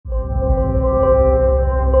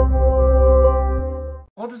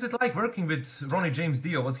what was it like working with Ronnie James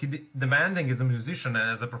Dio? Was he demanding as a musician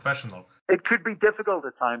and as a professional? It could be difficult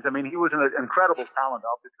at times. I mean, he was an incredible talent,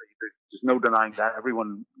 obviously. There's no denying that.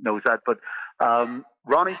 Everyone knows that. But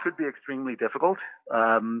Ronnie could be extremely difficult.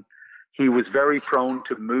 He was very prone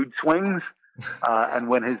to mood swings. And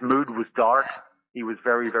when his mood was dark, he was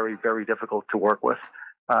very, very, very difficult to work with.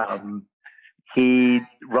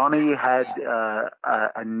 Ronnie had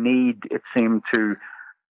a need, it seemed, to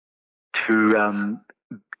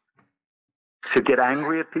get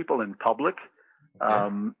angry at people in public,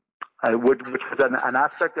 which was an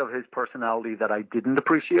aspect of his personality that I didn't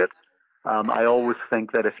appreciate. I always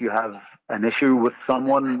think that if you have an issue with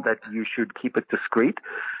someone, that you should keep it discreet.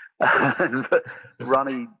 And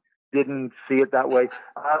Ronnie didn't see it that way.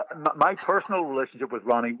 My personal relationship with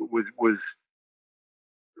Ronnie was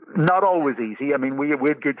not always easy. I mean, we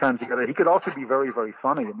had good times together. He could also be very, very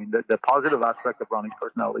funny. I mean, the positive aspect of Ronnie's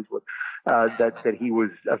personality was that he was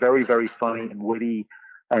a very, very funny and witty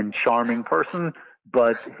and charming person,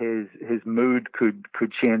 but his mood could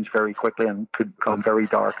change very quickly and could become very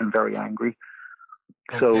dark and very angry.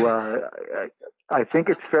 Okay. So I think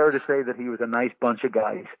it's fair to say that he was a nice bunch of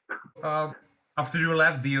guys. After you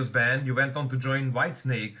left Dio's band, you went on to join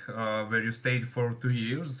Whitesnake, where you stayed for 2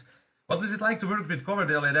 years. What was it like to work with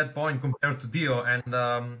Coverdale at that point compared to Dio, and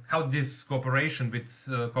how did this cooperation with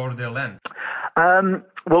Coverdale end?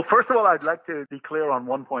 Well, first of all, I'd like to be clear on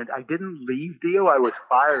one point. I didn't leave Dio. I was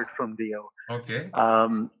fired from Dio. Okay.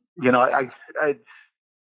 It's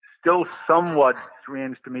still somewhat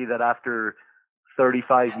strange to me that after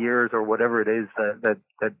 35 years or whatever it is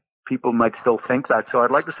that people might still think that. So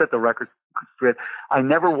I'd like to set the record straight. I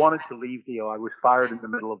never wanted to leave Dio. I was fired in the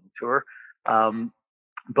middle of the tour.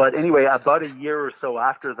 But anyway, about a year or so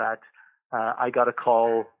after that, I got a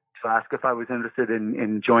call to ask if I was interested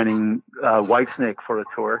in joining Whitesnake for a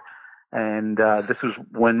tour. And this was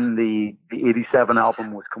when the 87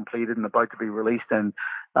 album was completed and about to be released. And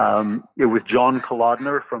it was John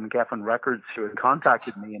Kolodner from Geffen Records who had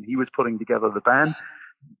contacted me, and he was putting together the band.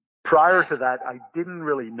 Prior to that, I didn't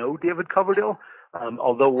really know David Coverdale,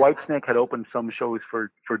 although Whitesnake had opened some shows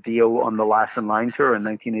for Dio on the Last in Line tour in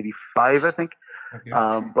 1985, I think. Okay.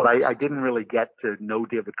 But I didn't really get to know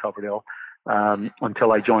David Coverdale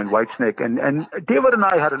until I joined Whitesnake. And David and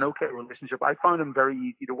I had an okay relationship. I found him very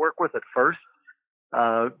easy to work with at first.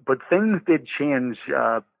 But things did change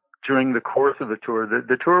during the course of the tour.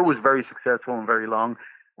 The tour was very successful and very long.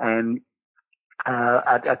 And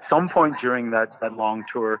at some point during that long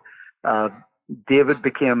tour, David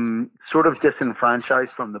became sort of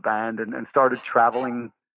disenfranchised from the band and started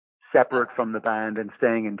traveling separate from the band and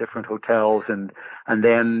staying in different hotels and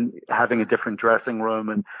then having a different dressing room.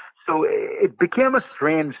 And so it became a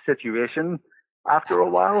strange situation after a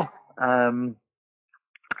while. And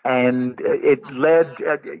it led,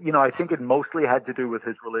 I think it mostly had to do with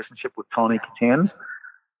his relationship with Tawny Kitaen.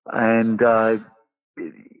 And,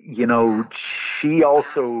 she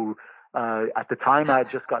also, at the time I had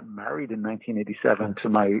just gotten married in 1987 to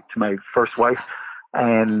my first wife.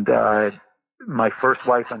 And, my first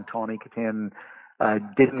wife and Tawny Kitaen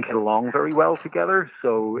didn't get along very well together,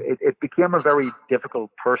 so it became a very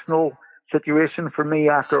difficult personal situation for me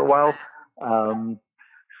after a while.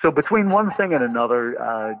 So between one thing and another,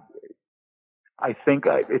 I think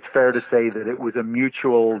it's fair to say that it was a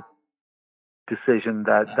mutual decision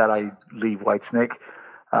that I leave Whitesnake.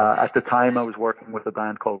 At the time, I was working with a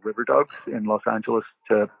band called River Dogs in Los Angeles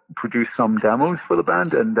to produce some demos for the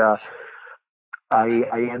band, and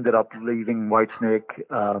I ended up leaving Whitesnake.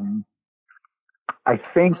 I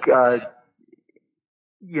think, had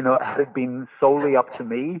it been solely up to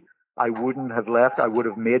me, I wouldn't have left. I would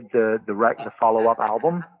have made the follow-up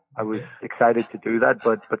album. I was excited to do that,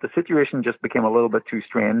 but the situation just became a little bit too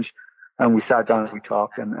strange, and we sat down and we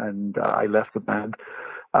talked, and I left the band.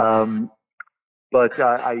 But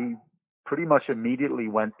I pretty much immediately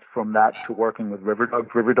went from that to working with River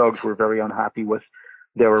Dogs. River Dogs were very unhappy with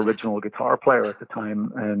their original guitar player at the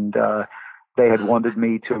time, and they had wanted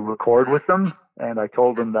me to record with them, and I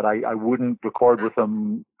told them that I wouldn't record with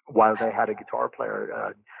them while they had a guitar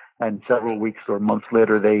player. And several weeks or months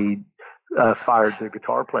later, they fired the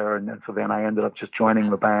guitar player, and so then I ended up just joining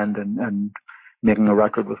the band and making a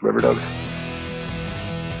record with River Dogs.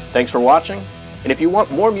 Thanks for watching, and if you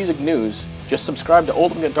want more music news, just subscribe to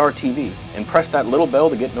Oldham Guitar TV and press that little bell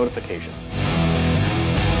to get notifications.